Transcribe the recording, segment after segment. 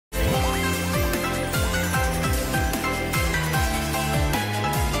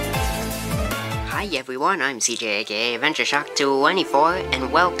Hey everyone, I'm CJ aka Adventureshock 24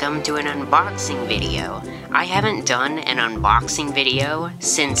 and welcome to an unboxing video. I haven't done an unboxing video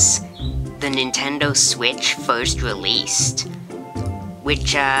since the Nintendo Switch first released.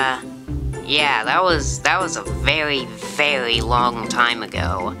 Which, yeah, that was a very, very long time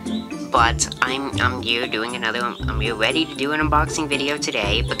ago. But I'm here ready to do an unboxing video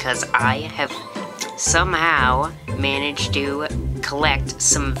today because I have somehow managed to collect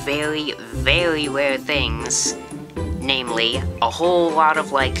some very, very rare things. Namely, a whole lot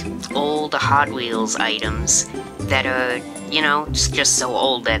of, old Hot Wheels items that are, just so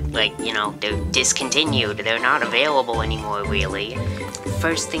old that, they're discontinued. They're not available anymore, really.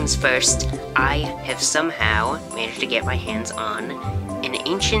 First things first, I have somehow managed to get my hands on an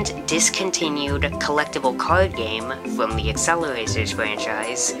ancient, discontinued collectible card game from the Acceleracers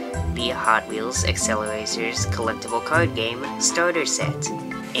franchise, the Hot Wheels Acceleracers Collectible Card Game Starter Set.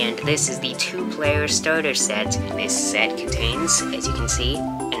 And this is the 2-player starter set. This set contains, as you can see,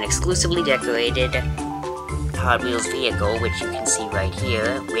 an exclusively decorated Hot Wheels vehicle, which you can see right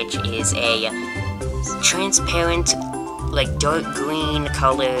here, which is a transparent, dark green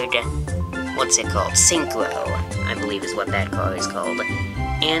colored, what's it called? Synchro, I believe is what that car is called.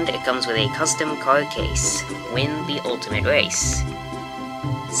 And it comes with a custom car case. Win the ultimate race.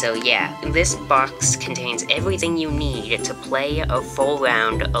 So yeah, this box contains everything you need to play a full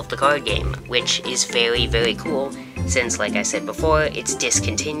round of the card game, which is very, very cool, since, like I said before, it's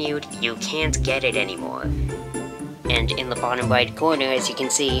discontinued, you can't get it anymore. And in the bottom right corner, as you can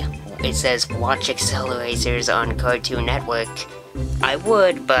see, it says, "Watch Acceleracers on Cartoon Network." I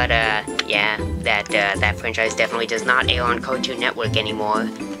would, but, yeah, that franchise definitely does not air on Cartoon Network anymore.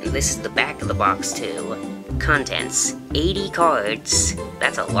 This is the back of the box, too. Contents: 80 cards.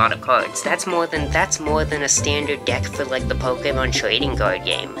 That's a lot of cards. That's more than a standard deck for, the Pokemon trading card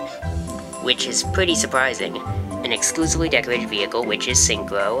game. Which is pretty surprising. An exclusively decorated vehicle, which is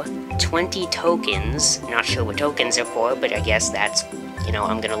Synchro. 20 tokens. Not sure what tokens are for, but I guess that's,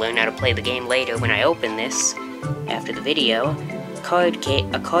 I'm gonna learn how to play the game later when I open this, after the video.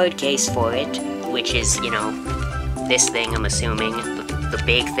 A card case for it, which is, this thing, I'm assuming. The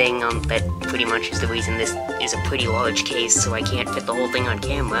big thing that pretty much is the reason this is a pretty large case, so I can't fit the whole thing on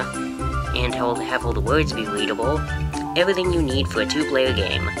camera, and have all the words be readable. Everything you need for a 2-player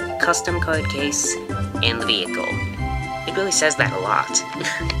game. Custom card case, and the vehicle. It really says that a lot.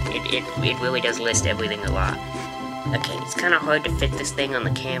 it really does list everything a lot. Okay, it's kind of hard to fit this thing on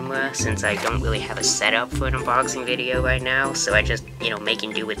the camera, since I don't really have a setup for an unboxing video right now, so I just,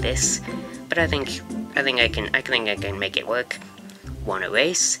 making do with this. But I think I can make it work. Want a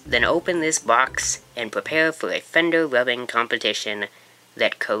race? Then open this box and prepare for a fender rubbing competition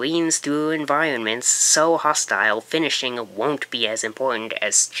that careens through environments so hostile finishing won't be as important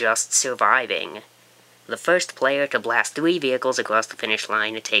as just surviving. The first player to blast 3 vehicles across the finish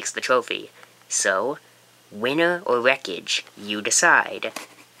line takes the trophy. So, winner or wreckage, you decide.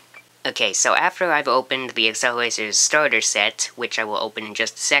 Okay, so after I've opened the Acceleracers starter set, which I will open in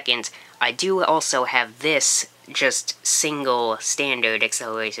just a second, I do also have this just single standard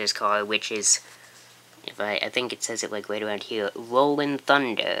Acceleracers car, which is, I think it says it right around here, Rollin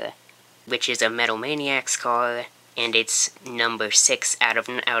Thunder, which is a Metal Maniacs car, and it's number 6 out of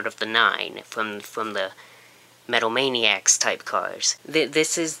the 9 from the Metal Maniacs type cars.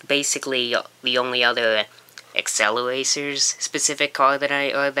 This is basically the only other Acceleracers specific car that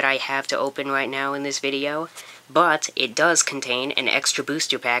I have to open right now in this video, but it does contain an extra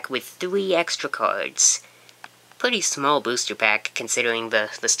booster pack with 3 extra cards. Pretty small booster pack considering the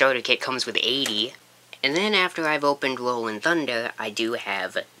starter kit comes with 80. And then after I've opened Rollin Thunder, I do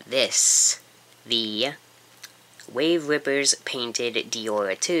have this, the Wave Rippers painted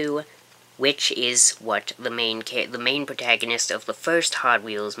Deora 2, which is what the main protagonist of the first Hot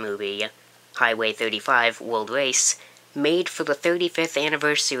Wheels movie, Highway 35 World Race, made for the 35th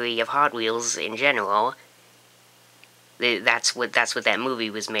anniversary of Hot Wheels in general. That's what that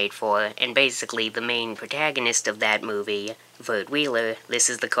movie was made for, and basically the main protagonist of that movie, Vert Wheeler, this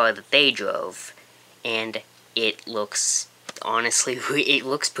is the car that they drove, and it looks, honestly, it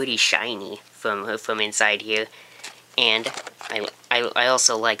looks pretty shiny from inside here, and I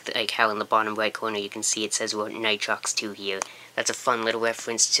also like how in the bottom right corner you can see it says Nitrox 2 here. That's a fun little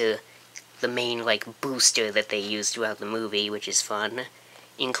reference to the main, booster that they use throughout the movie, which is fun.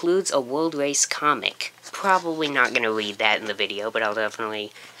 Includes a World Race comic. Probably not gonna read that in the video, but I'll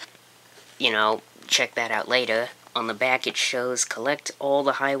definitely, check that out later. On the back it shows, collect all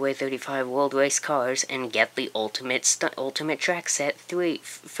the Highway 35 World Race cars and get the Ultimate Track Set 3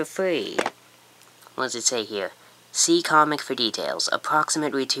 for free. What does it say here? See comic for details.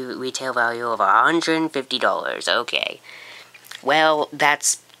 Approximate retail value of $150. Okay. Well,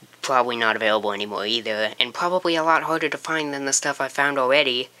 that's probably not available anymore either, and probably a lot harder to find than the stuff I found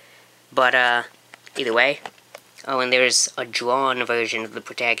already. But, either way. Oh, and there's a drawn version of the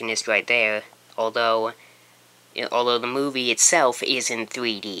protagonist right there. Although the movie itself is in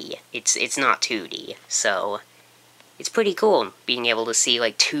 3D. It's not 2D, so it's pretty cool being able to see,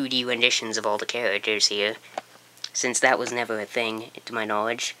 like, 2D renditions of all the characters here, since that was never a thing, to my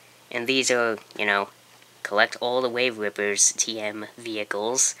knowledge. And these are, collect all the Wave Rippers TM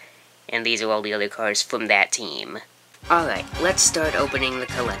vehicles, and these are all the other cars from that team. Alright, let's start opening the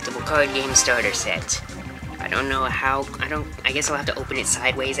collectible card game starter set. I don't know how, I guess I'll have to open it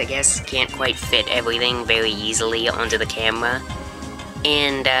sideways, I guess. Can't quite fit everything very easily onto the camera.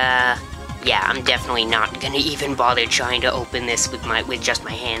 And, yeah, I'm definitely not gonna even bother trying to open this with just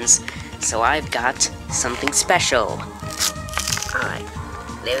my hands. So I've got something special. Alright,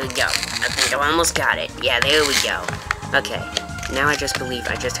 there we go. I think I almost got it. Yeah, there we go. Okay, now I just believe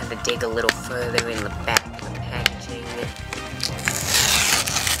I just have to dig a little further in the back of the packaging.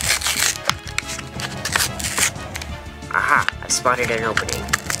 Aha, I've spotted an opening.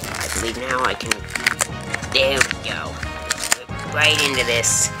 I believe now I can... There we go. Right into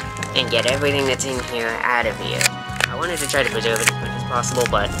this and get everything that's in here out of here. I wanted to try to preserve it as much as possible,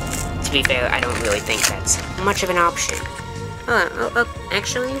 but to be fair, I don't really think that's much of an option. Oh,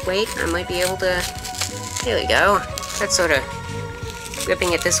 actually, wait, I might be able to... There we go. That's sort of...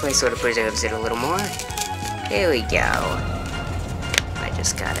 Ripping it this way sort of preserves it a little more. There we go. I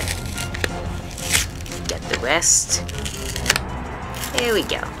just gotta get the rest. There we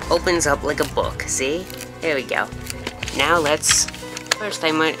go. Opens up like a book, see? There we go. Now let's... First,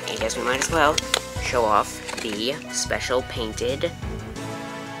 I guess we might as well show off the special painted...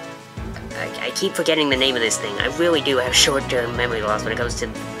 I keep forgetting the name of this thing. I really do have short-term memory loss when it comes to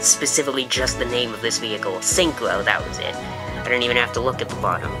specifically just the name of this vehicle. Synchro, that was it. I don't even have to look at the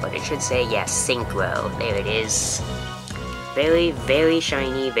bottom, but it should say, yes, Synchro. There it is. Very, very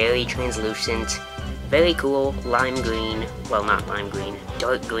shiny, very translucent, very cool, lime green, well, not lime green,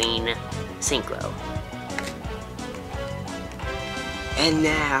 dark green Synchro. And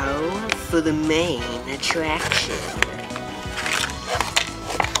now, for the main attraction.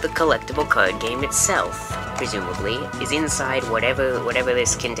 The collectible card game itself, presumably, is inside whatever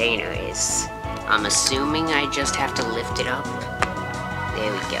this container is. I'm assuming I just have to lift it up.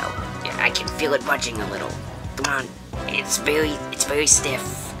 There we go. Yeah, I can feel it budging a little. Come on. It's very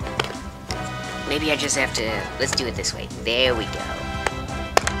stiff. Maybe I just have to... Let's do it this way. There we go.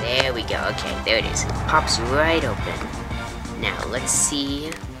 There we go. Okay, there it is. Pops right open. Now, let's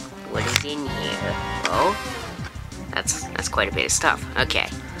see what is in here. Oh, that's quite a bit of stuff. Okay.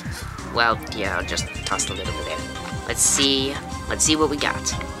 Well, yeah, I'll just toss the lid over there. Let's see what we got.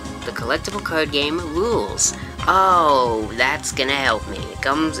 The collectible card game rules. Oh, that's gonna help me.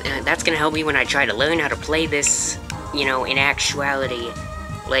 That's gonna help me when I try to learn how to play this, in actuality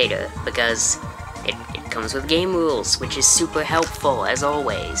later, because it comes with game rules, which is super helpful, as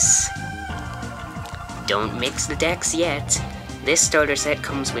always. Don't mix the decks yet. This starter set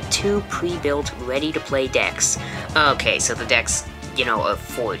comes with 2 pre-built, ready-to-play decks. Okay, so the decks, are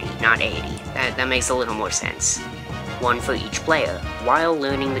 40, not 80. That makes a little more sense. 1 for each player. While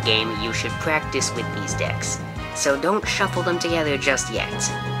learning the game, you should practice with these decks. So don't shuffle them together just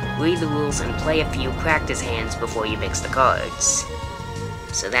yet. Read the rules and play a few practice hands before you mix the cards.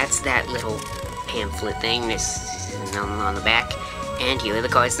 So that's that little pamphlet thing. This is on the back. And here are the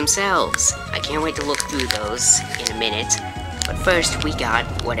cards themselves. I can't wait to look through those in a minute. But first, we got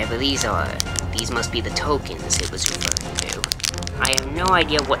whatever these are. These must be the tokens it was referring to. I have no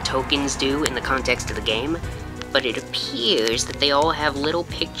idea what tokens do in the context of the game, but it appears that they all have little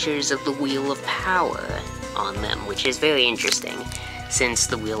pictures of the Wheel of Power on them, which is very interesting, since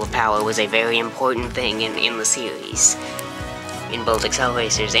the Wheel of Power was a very important thing in the series, in both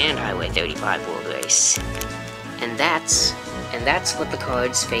Acceleracers and Highway 35 World Race. And that's what the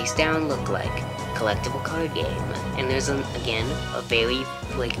cards face down look like. Collectible card game. And there's, again, a very,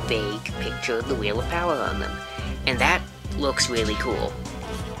 vague picture of the Wheel of Power on them. And that looks really cool.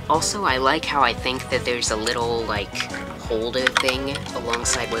 Also, I like how I think that there's a little, holder thing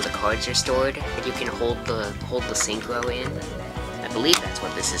alongside where the cards are stored that you can hold the Synchro in. I believe that's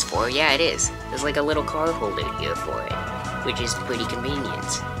what this is for. Yeah, it is. There's a little card holder here for it, which is pretty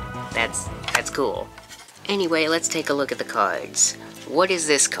convenient. That's cool. Anyway, let's take a look at the cards. What is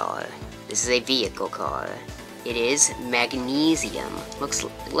this car? This is a vehicle car. It is magnesium. Looks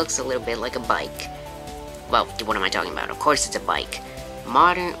a little bit like a bike. Well, what am I talking about? Of course it's a bike.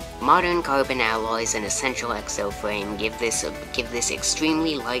 Modern carbon alloys and essential exo frame give this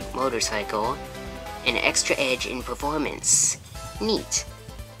extremely light motorcycle an extra edge in performance. Neat.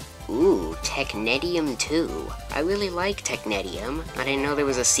 Ooh, Technetium 2. I really like Technetium. I didn't know there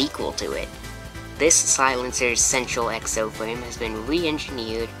was a sequel to it. This silencer's central exo frame has been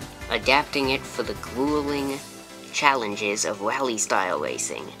re-engineered, adapting it for the grueling challenges of rally-style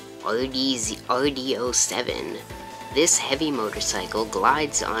racing. RD07. This heavy motorcycle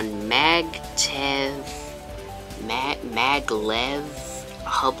glides on maglev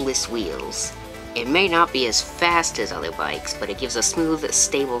hubless wheels. It may not be as fast as other bikes, but it gives a smooth,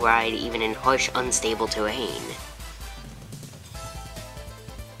 stable ride even in harsh, unstable terrain.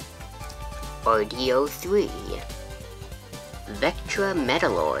 RD03. Vectra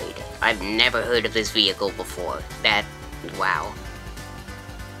Metalloid. I've never heard of this vehicle before. Wow.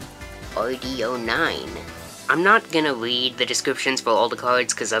 RD09. I'm not gonna read the descriptions for all the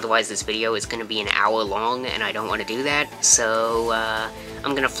cards, because otherwise this video is gonna be an hour long, and I don't want to do that, so,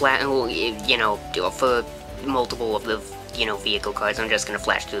 I'm gonna for multiple of the, vehicle cards, I'm just gonna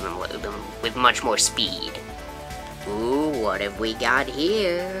flash through them with much more speed. Ooh, what have we got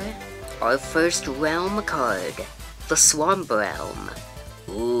here? Our first Realm card, the Swamp Realm.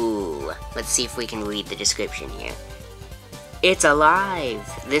 Ooh, let's see if we can read the description here. It's alive!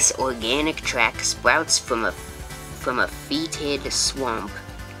 This organic track sprouts from a fetid swamp,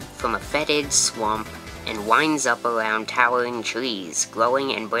 and winds up around towering trees,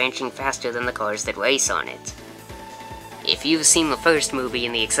 growing and branching faster than the cars that race on it. If you've seen the first movie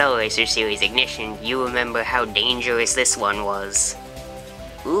in the Acceleracers series, Ignition, you remember how dangerous this one was.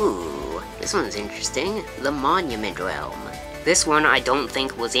 Ooh, this one's interesting. The Monument Realm. This one I don't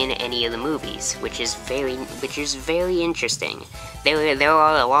think was in any of the movies, which is very interesting. There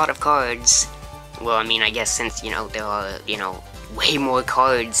are a lot of cards. Well, I mean, I guess since, there are, way more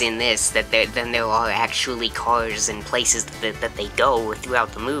cards in this than there are actually cars and places that they go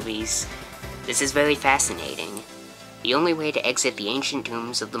throughout the movies. This is very fascinating. The only way to exit the ancient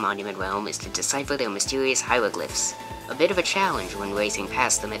tombs of the Monument Realm is to decipher their mysterious hieroglyphs. A bit of a challenge when racing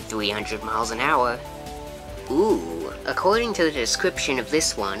past them at 300 miles an hour. Ooh, according to the description of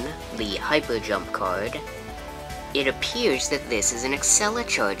this one, the Hyper Jump card, it appears that this is an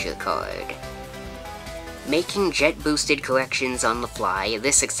Acceleracharger card. Making jet-boosted corrections on the fly,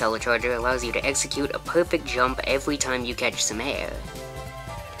 this Acceleracharger allows you to execute a perfect jump every time you catch some air.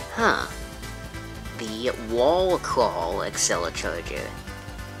 Huh. The Wall Crawl Acceleracharger.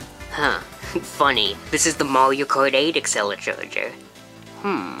 Huh. Funny. This is the Mario Kart 8 Acceleracharger.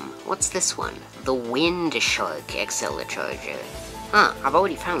 What's this one? The Wind Shark Acceleracharger. Huh, I've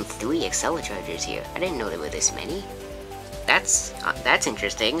already found 3 Accelerachargers here. I didn't know there were this many. That's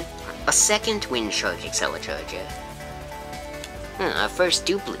interesting. A second Wind Shark Acceleracharger. Huh, our first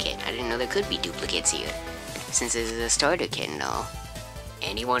duplicate. I didn't know there could be duplicates here, since this is a starter kit and all.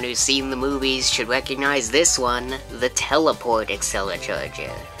 Anyone who's seen the movies should recognize this one, the Teleport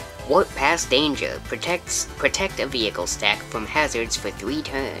Acceleracharger. Warp past danger. Protect a vehicle stack from hazards for 3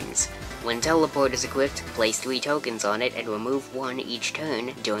 turns. When Teleport is equipped, place 3 tokens on it and remove 1 each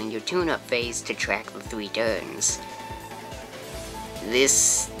turn during your tune-up phase to track the 3 turns.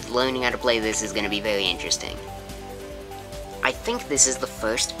 Learning how to play this is going to be very interesting. I think this is the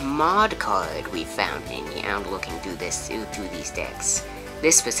first mod card we've found looking through these decks.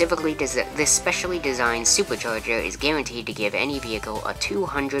 This specially designed supercharger is guaranteed to give any vehicle a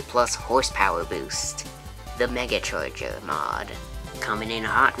 200+ horsepower boost. The Mega Charger mod. Coming in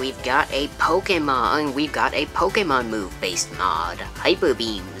hot, we've got a Pokemon move-based mod, Hyper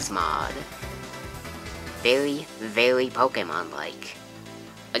Beams mod. Very, very Pokemon-like.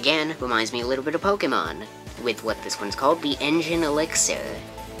 Again, reminds me a little bit of Pokemon, with what this one's called, the Engine Elixir.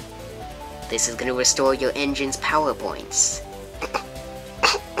 This is gonna restore your engine's power points.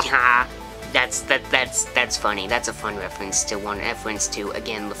 That's funny. That's a fun reference to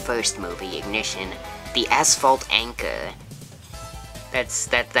again the first movie, Ignition, the Asphalt Anchor. That's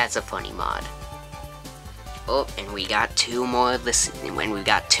a funny mod. Oh, and we got 2 more of this. When we've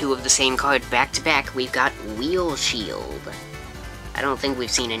got 2 of the same card back to back, we've got Wheel Shield. I don't think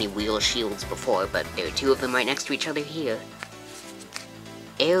we've seen any Wheel Shields before, but there are 2 of them right next to each other here.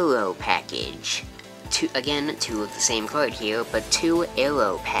 Aero Package. 2 of the same card here, but 2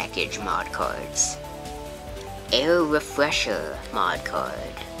 Aero Package mod cards. Air Refresher mod card.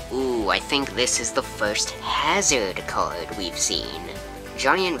 Ooh, I think this is the first Hazard card we've seen.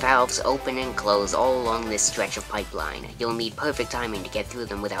 Giant valves open and close all along this stretch of pipeline. You'll need perfect timing to get through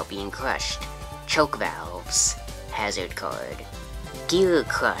them without being crushed. Choke Valves. Hazard card. Gear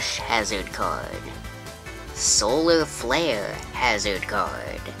Crush Hazard card. Solar Flare hazard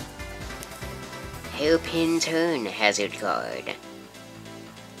card. Hairpin Turn hazard card.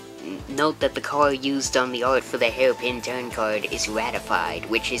 Note that the car used on the art for the Hairpin Turn card is Ratified,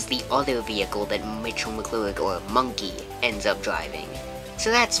 which is the other vehicle that Mitchell McClure, or Monkey, ends up driving.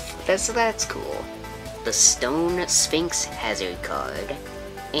 So that's cool. The Stone Sphinx hazard card,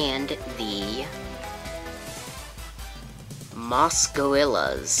 and the Moss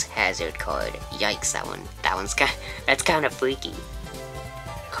Gorillas hazard card. Yikes, that's kind of freaky.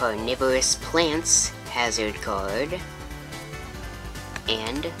 Carnivorous Plants hazard card,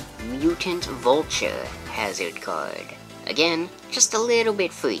 and Mutant Vulture hazard card. Again, just a little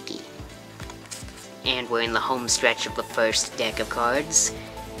bit freaky. And we're in the home stretch of the first deck of cards.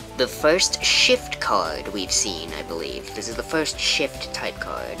 The first shift card we've seen, I believe. This is the first shift type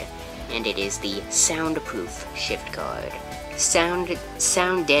card, and it is the Soundproof shift card. Sound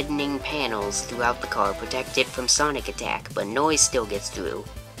deadening panels throughout the car protect it from sonic attack, but noise still gets through.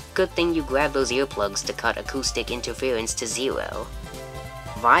 Good thing you grab those earplugs to cut acoustic interference to 0.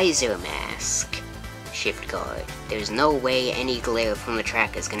 Visor Mask shift card. There's no way any glare from the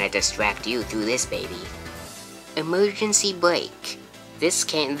track is gonna distract you through this baby. Emergency Brake.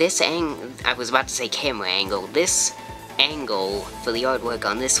 I was about to say camera angle. This angle for the artwork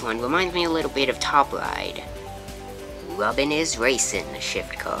on this one reminds me a little bit of Top Ride. Rubbin' is Racing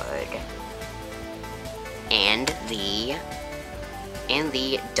shift card. And the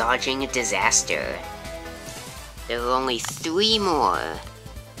Dodging Disaster. There are only 3 more.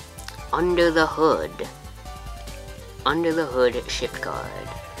 Under the Hood shift card.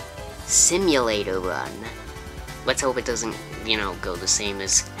 Simulator Run. Let's hope it doesn't, go the same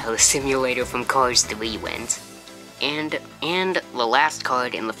as how the simulator from Cars 3 went. And the last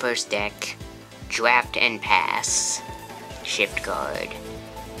card in the first deck, Draft and Pass shift card.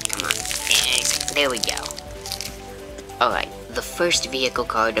 Come on, there we go. Alright, the first vehicle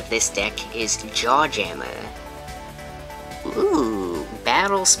card of this deck is Jawjammer. Ooh,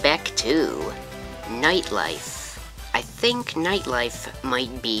 Battle Spec 2. Nightlife. I think Nightlife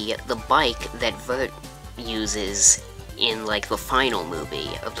might be the bike that Vert uses in, like, the final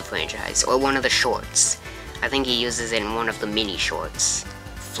movie of the franchise, or one of the shorts. I think he uses it in one of the mini shorts.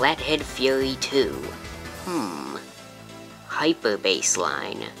 Flathead Fury 2. Hyper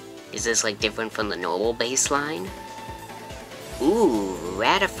Baseline. Is this, like, different from the normal baseline? Ooh,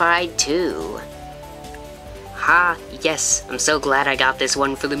 Ratified 2. Ha, yes, I'm so glad I got this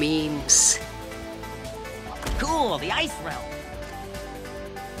one for the memes. Cool, the ice realm.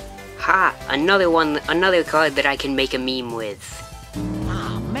 Ha, another card that I can make a meme with.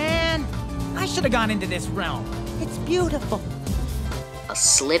 Ah, man, I should have gone into this realm. It's beautiful. A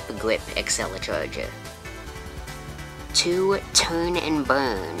Slip Grip Acceleracharger. 2 Turn and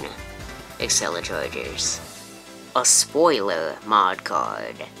Burn Accelerachargers. A Spoiler mod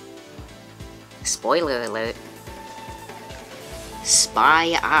card. Spoiler alert.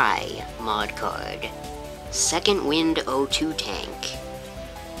 Spy Eye mod card. Second Wind O2 tank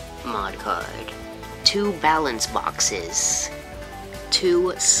mod card. 2 balance boxes.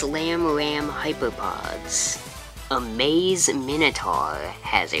 2 Slam Ram Hyperpods. A Maze Minotaur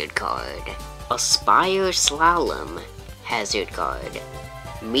hazard card. Aspire Slalom hazard card.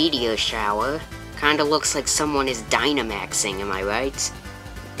 Meteor Shower. Kinda looks like someone is Dynamaxing, am I right?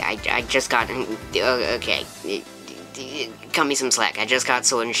 I just got... okay. Cut me some slack. I just got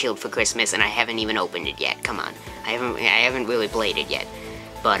Sword and Shield for Christmas and I haven't even opened it yet. Come on. I haven't really played it yet.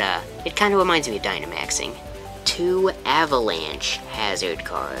 But, it kinda reminds me of Dynamaxing. 2 Avalanche hazard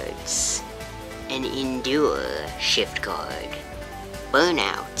cards. An Endure shift card.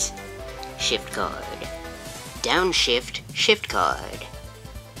 Burnout shift card. Downshift shift card.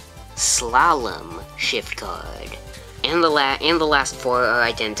 Slalom shift card. And the last 4 are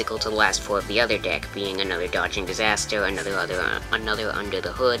identical to the last 4 of the other deck, being another Dodging Disaster, another Under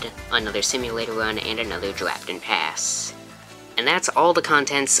the Hood, another Simulator Run, and another Draft and Pass. And that's all the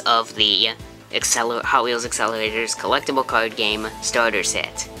contents of the Hot Wheels Accelerators Collectible Card Game Starter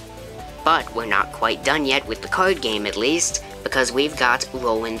Set. But we're not quite done yet with the card game, at least, because we've got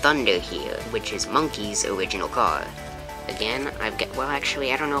Rollin' Thunder here, which is Monkey's original car. Again, well,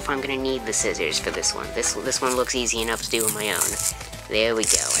 actually, I don't know if I'm gonna need the scissors for this one. This one looks easy enough to do on my own. There we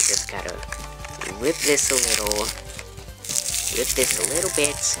go. I just gotta rip this a little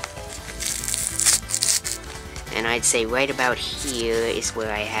bit. And I'd say right about here is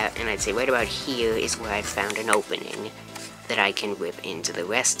where I found an opening that I can rip into the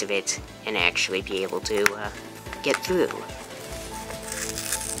rest of it and actually be able to get through.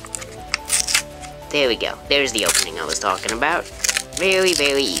 There we go. There's the opening I was talking about. Very,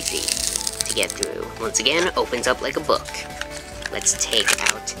 very easy. to get through. Once again, opens up like a book. Let's take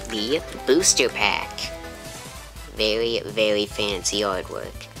out the booster pack. Very, very fancy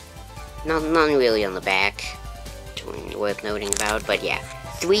artwork. None really on the back, worth noting about, but yeah.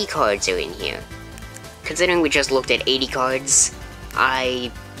 3 cards are in here. Considering we just looked at 80 cards,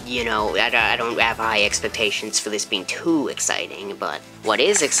 I don't have high expectations for this being too exciting, but what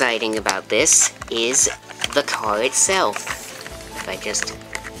is exciting about this is the card itself. If I just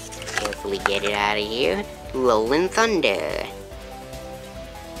carefully get it out of here, Rollin' Thunder.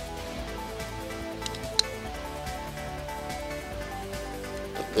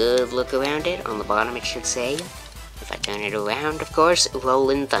 A good look around it, on the bottom it should say, if I turn it around, of course,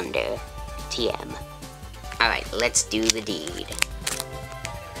 Rollin' Thunder, TM. Alright, let's do the deed.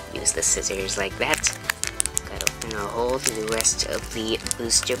 Use the scissors like that. Gotta open a hole through the rest of the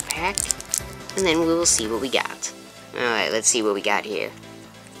booster pack. And then we'll see what we got. Alright, let's see what we got here.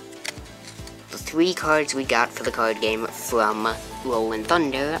 The 3 cards we got for the card game from Rollin'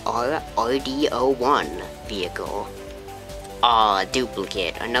 Thunder are RD01 vehicle.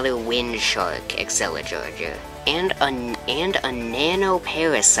 Duplicate, another Wind Shark Acceleracharger, and a Nano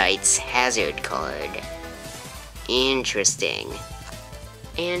Parasites hazard card. Interesting.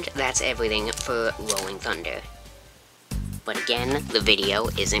 And that's everything for Rollin' Thunder. But again, the video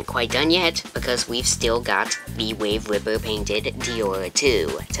isn't quite done yet, because we've still got the Wave Ripper painted Deora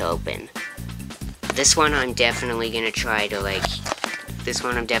 2 to open. This one I'm definitely gonna try to,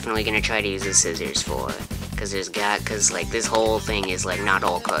 use the scissors for. Cause this whole thing is, not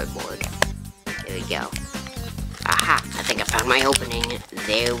all cardboard. There we go. Aha! I think I found my opening.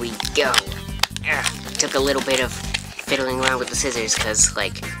 There we go. Took a little bit of fiddling around with the scissors, cause,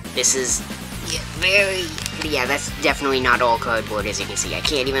 this is that's definitely not all cardboard, as you can see. I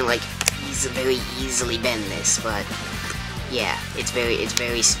can't even, very easily bend this, but, yeah, it's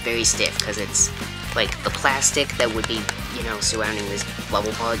very stiff, cause it's, the plastic that would be, surrounding this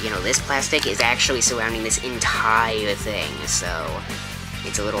bubble part, this plastic is actually surrounding this entire thing, so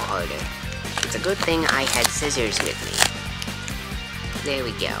it's a little harder. It's a good thing I had scissors with me. There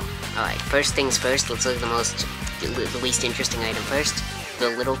we go. Alright, first things first, let's look at the least interesting item first. The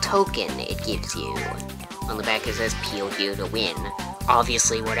little token it gives you. On the back it says, peel here to win.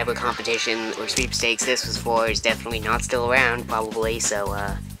 Obviously, whatever competition or sweepstakes this was for is definitely not still around, probably, so,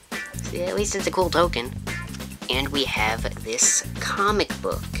 at least it's a cool token. And we have this comic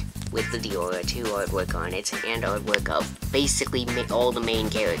book with the Deora 2 artwork on it, and artwork of basically all the main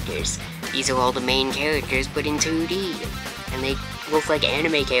characters. These are all the main characters put in 2D, and they look like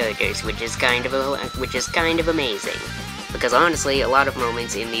anime characters, which is kind of amazing. Because honestly, a lot of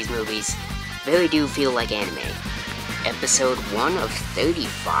moments in these movies really do feel like anime. Episode 1 of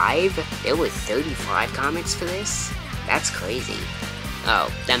 35? There were 35 comics for this? That's crazy.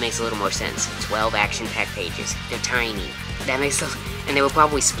 Oh, that makes a little more sense. 12 action-packed pages. They're tiny. And they were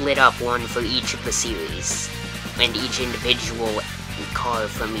probably split up, one for each of the series. And each individual car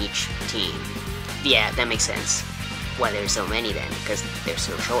from each team. Yeah, that makes sense. Why there's so many then, because they're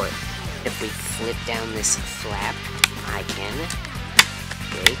so short. If we flip down this flap, I can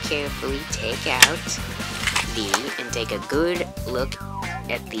very carefully take out and take a good look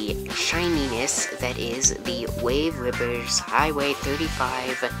at the shininess that is the Wave Rippers Highway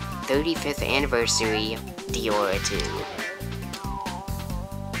 35 35th Anniversary Deora 2.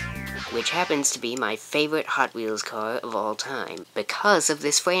 Which happens to be my favorite Hot Wheels car of all time because of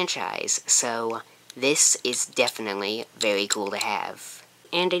this franchise, so this is definitely very cool to have.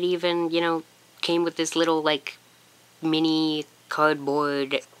 And it even, came with this little, mini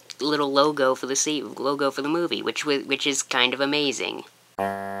cardboard little logo for the movie, which is kind of amazing.